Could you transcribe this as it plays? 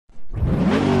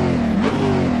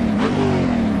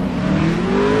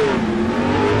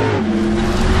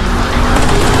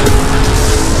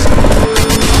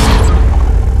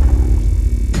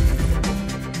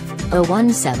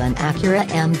017 Acura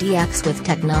MDX with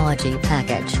technology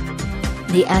package.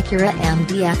 The Acura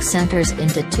MDX enters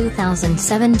into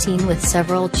 2017 with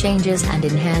several changes and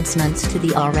enhancements to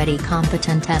the already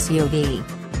competent SUV.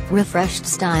 Refreshed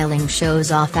styling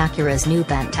shows off Acura's new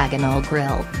pentagonal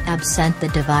grille, absent the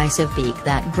divisive beak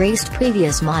that graced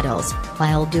previous models,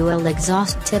 while dual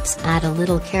exhaust tips add a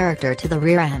little character to the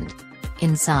rear end.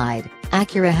 Inside,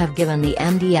 Acura have given the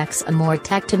MDX a more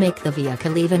tech to make the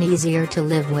vehicle even easier to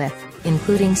live with,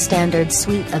 including standard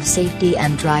suite of safety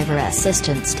and driver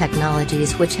assistance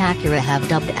technologies which Acura have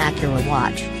dubbed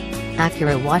AcuraWatch.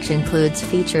 AcuraWatch includes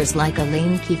features like a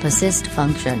lane keep assist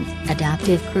function,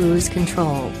 adaptive cruise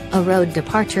control, a road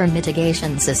departure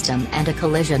mitigation system and a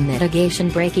collision mitigation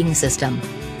braking system.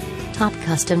 Top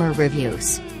customer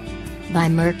reviews. By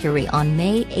Mercury on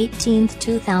May 18,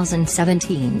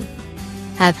 2017.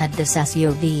 Have had this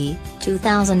SUV,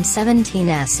 2017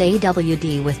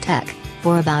 SAWD with tech,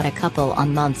 for about a couple of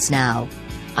months now.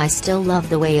 I still love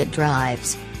the way it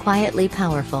drives, quietly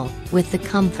powerful, with the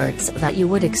comforts that you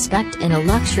would expect in a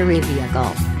luxury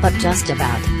vehicle, but just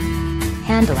about.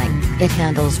 Handling, it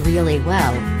handles really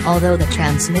well, although the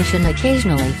transmission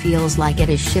occasionally feels like it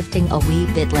is shifting a wee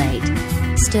bit late.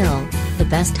 Still, the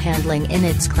best handling in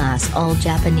its class, all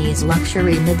Japanese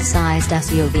luxury mid-sized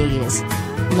SUVs.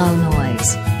 Low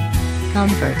noise.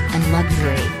 Comfort and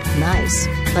luxury, nice,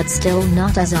 but still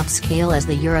not as upscale as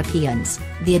the Europeans.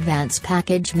 The Advance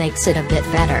package makes it a bit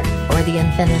better, or the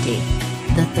Infinity.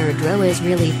 The third row is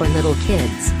really for little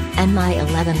kids, and my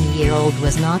 11-year-old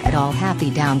was not at all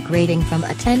happy downgrading from a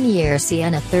 10-year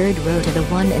Sienna third row to the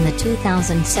one in the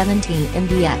 2017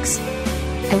 MDX.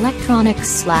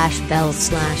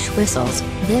 Electronics/bells/whistles,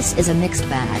 this is a mixed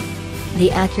bag. The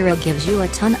Acura gives you a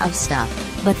ton of stuff,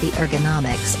 but the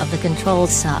ergonomics of the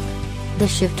controls suck. The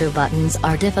shifter buttons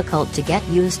are difficult to get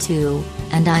used to,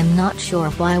 and I'm not sure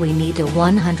why we need a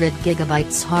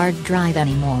 100GB hard drive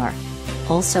anymore.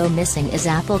 Also missing is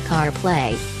Apple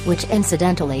CarPlay, which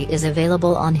incidentally is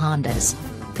available on Hondas.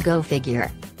 Go figure.